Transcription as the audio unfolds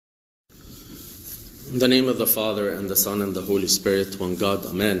In the name of the Father, and the Son, and the Holy Spirit, one God,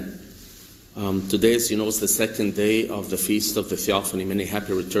 Amen. Today, as you know, is the second day of the Feast of the Theophany. Many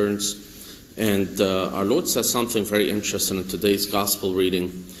happy returns. And our Lord says something very interesting in today's Gospel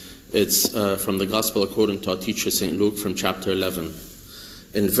reading. It's from the Gospel according to our teacher, St. Luke, from chapter 11.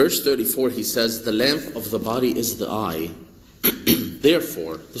 In verse 34, he says, "The lamp of the body is the eye.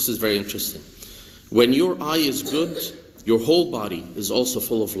 Therefore," this is very interesting, "when your eye is good, your whole body is also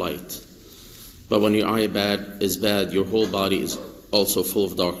full of light. But when your eye is bad, your whole body is also full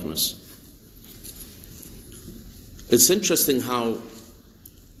of darkness." It's interesting how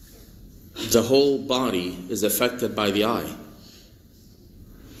the whole body is affected by the eye.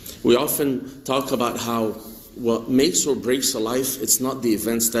 We often talk about how what makes or breaks a life, it's not the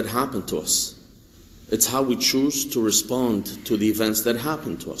events that happen to us. It's how we choose to respond to the events that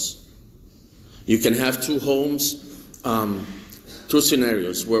happen to us. You can have two homes, two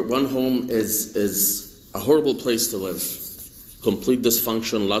scenarios where one home is a horrible place to live, complete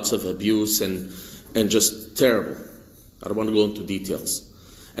dysfunction, lots of abuse, and just terrible. I don't want to go into details.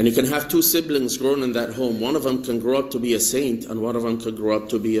 And you can have two siblings grown in that home. One of them can grow up to be a saint, and one of them can grow up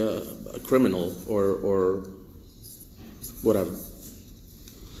to be a criminal or whatever.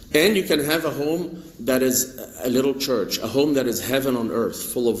 And you can have a home that is a little church, a home that is heaven on earth,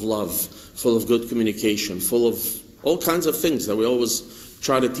 full of love, full of good communication, full of all kinds of things that we always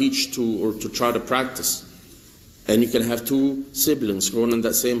try to teach to or to try to practice. And you can have two siblings grown in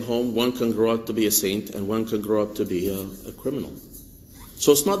that same home. One can grow up to be a saint, and one can grow up to be a criminal.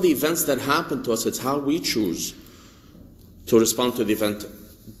 So it's not the events that happen to us, it's how we choose to respond to the event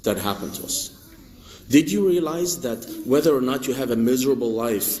that happened to us. Did you realize that whether or not you have a miserable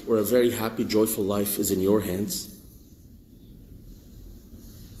life or a very happy, joyful life is in your hands?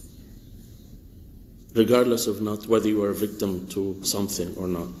 Regardless of not whether you are a victim to something or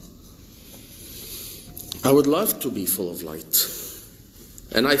not. I would love to be full of light.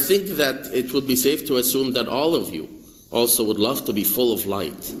 And I think that it would be safe to assume that all of you also would love to be full of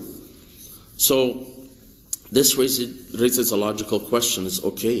light. So this raises a logical question. Is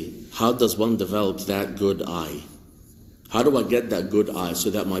okay, how does one develop that good eye? How do I get that good eye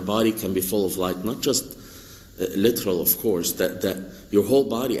so that my body can be full of light? Not just literal, of course, that your whole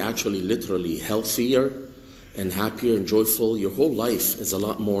body actually literally healthier and happier and joyful. Your whole life is a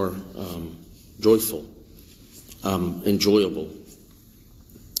lot more joyful, enjoyable.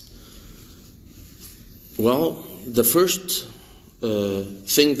 Well, the first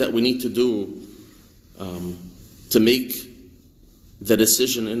thing that we need to do to make the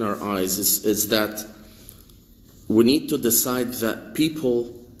decision in our eyes is that we need to decide that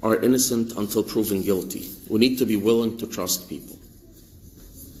people are innocent until proven guilty. We need to be willing to trust people.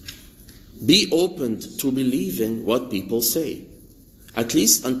 Be open to believing what people say, at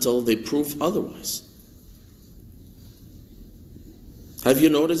least until they prove otherwise. Have you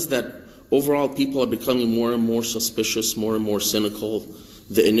noticed that overall people are becoming more and more suspicious, more and more cynical?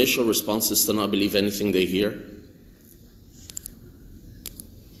 The initial response is to not believe anything they hear.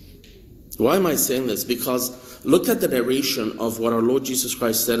 Why am I saying this? Because look at the narration of what our Lord Jesus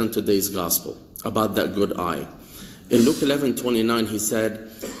Christ said in today's gospel about that good eye. In Luke 11:29,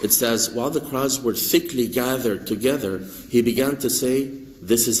 it says, "While the crowds were thickly gathered together, he began to say,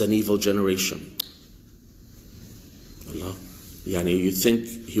 'This is an evil generation.'" Allah. You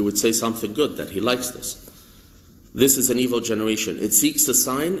think he would say something good, that he likes this. "This is an evil generation. It seeks a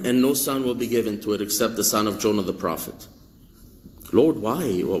sign, and no sign will be given to it except the sign of Jonah the prophet." Lord,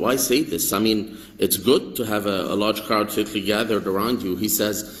 why? Well, why say this? I mean, it's good to have a large crowd thickly gathered around you. He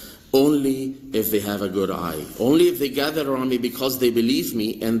says, only if they have a good eye. Only if they gather around me because they believe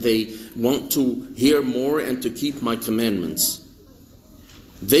me and they want to hear more and to keep my commandments.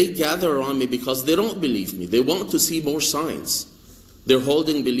 They gather around me because they don't believe me. They want to see more signs. They're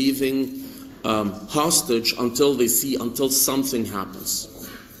holding believing hostage until something happens.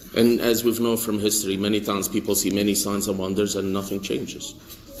 And as we've known from history, many times people see many signs and wonders and nothing changes.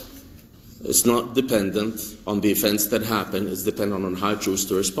 It's not dependent on the events that happen, it's dependent on how I choose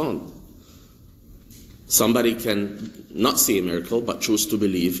to respond. Somebody can not see a miracle but choose to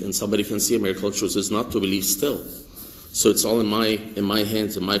believe, and somebody can see a miracle, chooses not to believe still. So it's all in my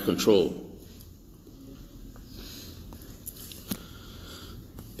hands, in my control.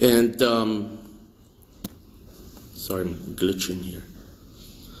 And sorry, I'm glitching here.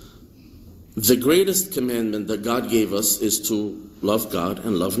 The greatest commandment that God gave us is to love God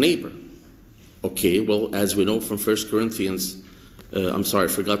and love neighbor. Okay, well, as we know from 1 Corinthians, I'm sorry, I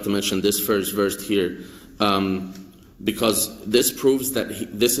forgot to mention this first verse here, because this proves that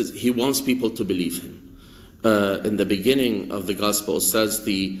he wants people to believe him. In the beginning of the gospel, it says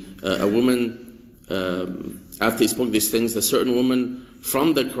a woman after he spoke these things, a certain woman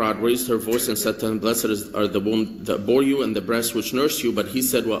from the crowd raised her voice and said to him, "Blessed are the womb that bore you and the breast which nursed you." But he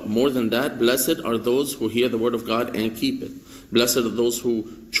said, "What more than that? Blessed are those who hear the word of God and keep it. Blessed are those who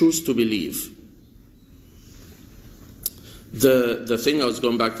choose to believe." The thing I was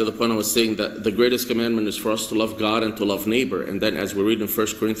going back to the point I was saying, that the greatest commandment is for us to love God and to love neighbor. And then as we read in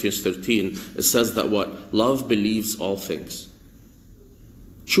 1 Corinthians 13, it says that what? Love believes all things.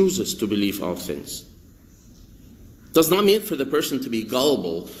 Chooses to believe all things. Does not mean for the person to be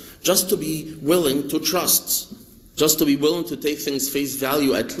gullible, just to be willing to trust. Just to be willing to take things face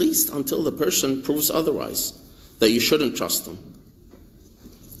value, at least until the person proves otherwise, that you shouldn't trust them.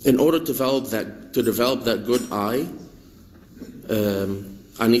 In order to develop that good eye,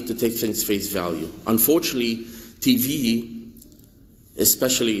 I need to take things face value. Unfortunately, TV,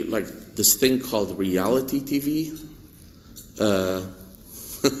 especially like this thing called reality TV,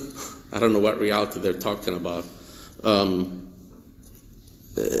 I don't know what reality they're talking about.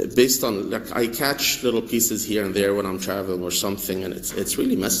 Based on, like, I catch little pieces here and there when I'm traveling or something, and it's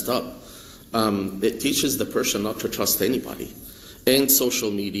really messed up. It teaches the person not to trust anybody. And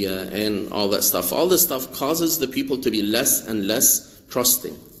social media and all that stuff. All this stuff causes the people to be less and less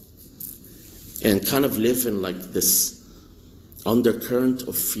trusting. And kind of live in like this undercurrent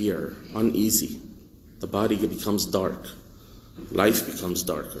of fear, uneasy. The body becomes dark. Life becomes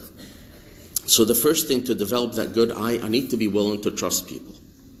darker. So the first thing to develop that good eye, I need to be willing to trust people.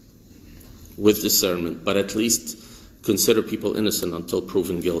 With discernment, but at least consider people innocent until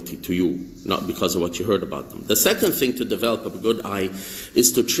proven guilty to you, not because of what you heard about them. The second thing to develop a good eye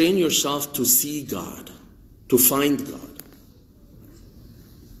is to train yourself to see God, to find God.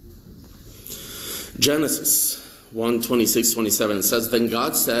 Genesis 1:26-27 says, "Then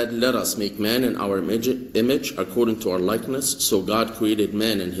God said, 'Let us make man in our image according to our likeness.' So God created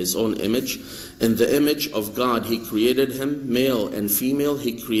man in his own image. In the image of God he created him, male and female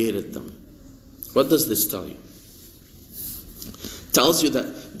he created them." What does this tell you? Tells you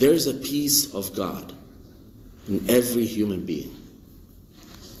that there's a piece of God in every human being.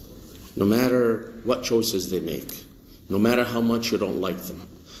 No matter what choices they make, no matter how much you don't like them,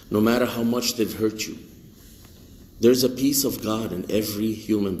 no matter how much they've hurt you, there's a piece of God in every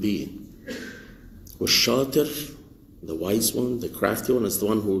human being. Shatir, the wise one, the crafty one, is the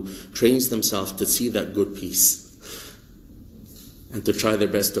one who trains themselves to see that good piece and to try their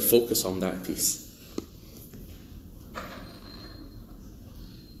best to focus on that piece.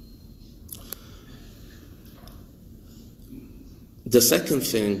 The second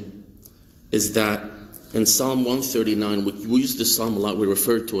thing is that in Psalm 139, we use this psalm a lot, we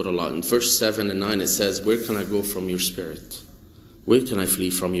refer to it a lot. In verse 7 and 9 it says, "Where can I go from your spirit? Where can I flee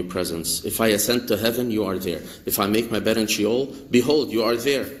from your presence? If I ascend to heaven, you are there. If I make my bed in Sheol, behold, you are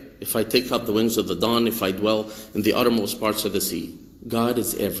there. If I take up the wings of the dawn, if I dwell in the uttermost parts of the sea." God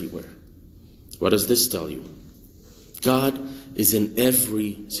is everywhere. What does this tell you? God is in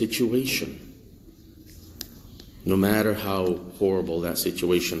every situation. No matter how horrible that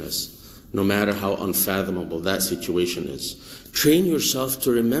situation is, no matter how unfathomable that situation is, train yourself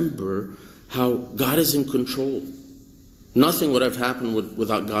to remember how God is in control. Nothing would have happened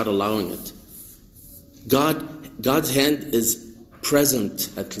without God allowing it. God's hand is present,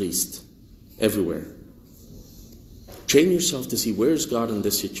 at least, everywhere. Train yourself to see, where is God in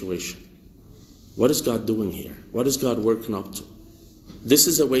this situation? What is God doing here? What is God working up to? This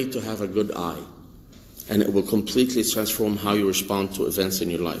is a way to have a good eye. And it will completely transform how you respond to events in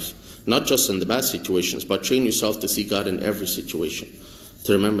your life. Not just in the bad situations, but train yourself to see God in every situation.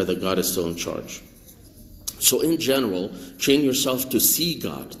 To remember that God is still in charge. So in general, train yourself to see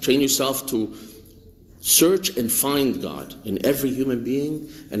God. Train yourself to search and find God in every human being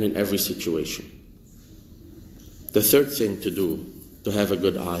and in every situation. The third thing to do, to have a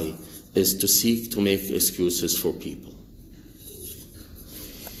good eye, is to seek to make excuses for people.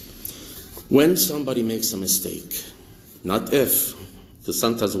 When somebody makes a mistake, not if, because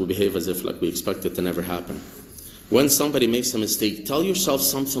sometimes we behave as if like we expect it to never happen. When somebody makes a mistake, tell yourself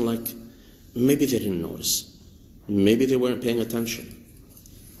something like, maybe they didn't notice. Maybe they weren't paying attention.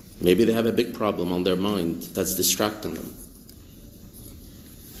 Maybe they have a big problem on their mind that's distracting them.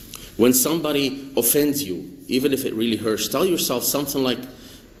 When somebody offends you, even if it really hurts, tell yourself something like,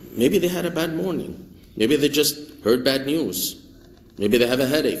 maybe they had a bad morning. Maybe they just heard bad news. Maybe they have a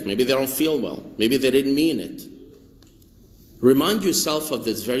headache. Maybe they don't feel well. Maybe they didn't mean it. Remind yourself of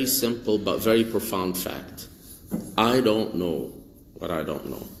this very simple but very profound fact. I don't know what I don't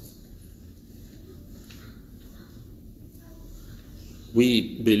know.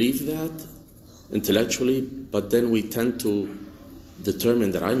 We believe that intellectually, but then we tend to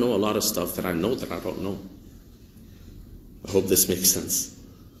determined that I know a lot of stuff that I know that I don't know. I hope this makes sense.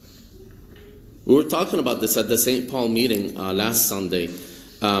 We were talking about this at the St. Paul meeting last Sunday.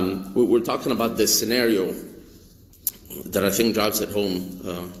 We were talking about this scenario that I think drives it home,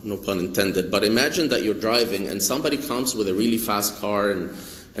 no pun intended. But imagine that you're driving and somebody comes with a really fast car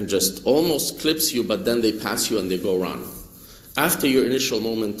and just almost clips you, but then they pass you and they go around. After your initial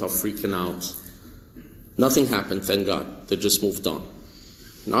moment of freaking out, nothing happened, thank God. They just moved on.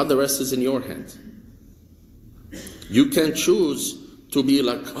 Now the rest is in your hand. You can choose to be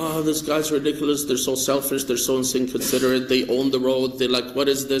like, oh, this guy's ridiculous, they're so selfish, they're so inconsiderate, they own the road, they're like, what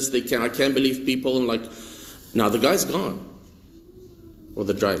is this? I can't believe people, and like, now the guy's gone. Or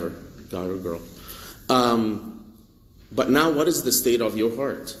the driver, guy or girl. But now what is the state of your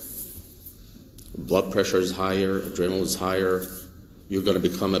heart? Blood pressure is higher, adrenaline is higher, you're going to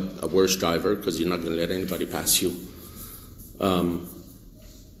become a worse driver because you're not going to let anybody pass you.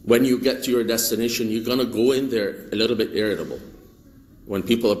 When you get to your destination, you're going to go in there a little bit irritable. When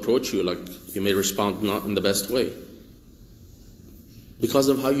people approach you, like, you may respond not in the best way because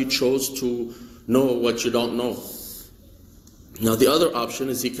of how you chose to know what you don't know. Now the other option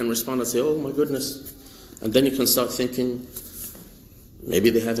is you can respond and say, oh my goodness, and then you can start thinking, maybe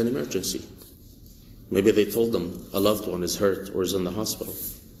they have an emergency. Maybe they told them a loved one is hurt or is in the hospital.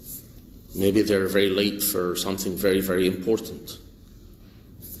 Maybe they're very late for something very, very important.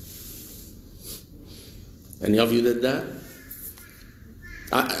 Any of you did that?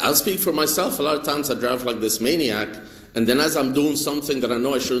 I'll speak for myself. A lot of times I drive like this maniac, and then as I'm doing something that I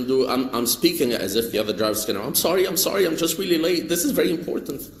know I shouldn't do, I'm speaking as if the other driver's going, I'm sorry, I'm just really late. This is very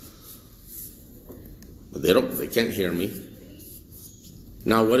important. But they can't hear me.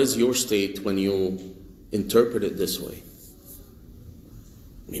 Now, what is your state when you interpret it this way?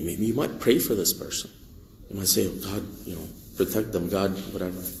 Maybe you might pray for this person. You might say, oh God, protect them, God,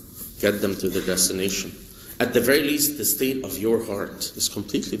 whatever. Get them to their destination. At the very least, the state of your heart is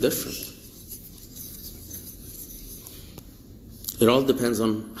completely different. It all depends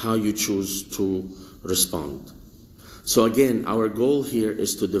on how you choose to respond. So again, our goal here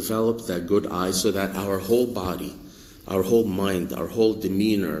is to develop that good eye so that our whole body, our whole mind, our whole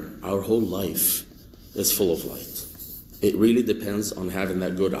demeanor, our whole life is full of light. It really depends on having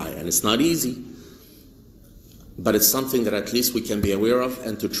that good eye. And it's not easy, but it's something that at least we can be aware of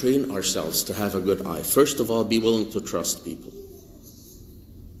and to train ourselves to have a good eye. First of all, be willing to trust people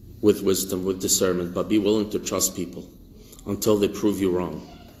with wisdom, with discernment, but be willing to trust people until they prove you wrong,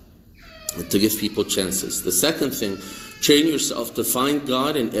 and to give people chances. The second thing, train yourself to find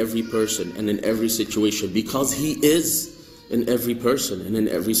God in every person and in every situation, because He is in every person and in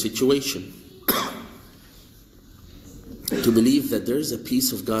every situation. To believe that there is a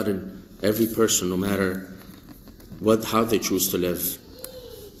piece of God in every person, no matter how they choose to live.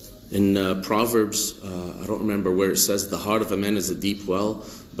 In Proverbs, I don't remember where it says, the heart of a man is a deep well,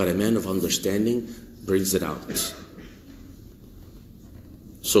 but a man of understanding brings it out.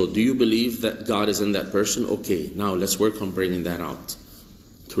 So do you believe that God is in that person? Okay, now let's work on bringing that out.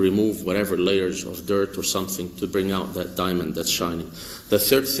 To remove whatever layers of dirt or something to bring out that diamond that's shining. The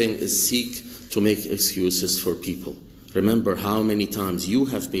third thing is seek to make excuses for people. Remember how many times you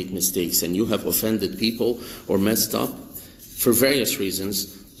have made mistakes and you have offended people or messed up for various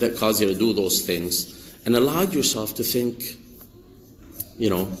reasons that cause you to do those things, and allowed yourself to think,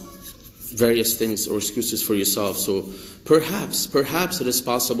 various things or excuses for yourself. So perhaps it is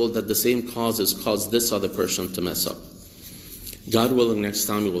possible that the same causes caused this other person to mess up. God willing, next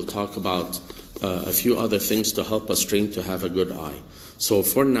time we will talk about a few other things to help us train to have a good eye. So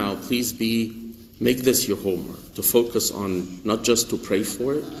for now, please make this your homework, to focus on not just to pray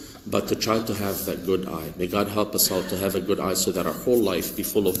for it, but to try to have that good eye. May God help us all to have a good eye so that our whole life be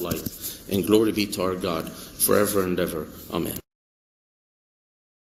full of light. And glory be to our God forever and ever. Amen.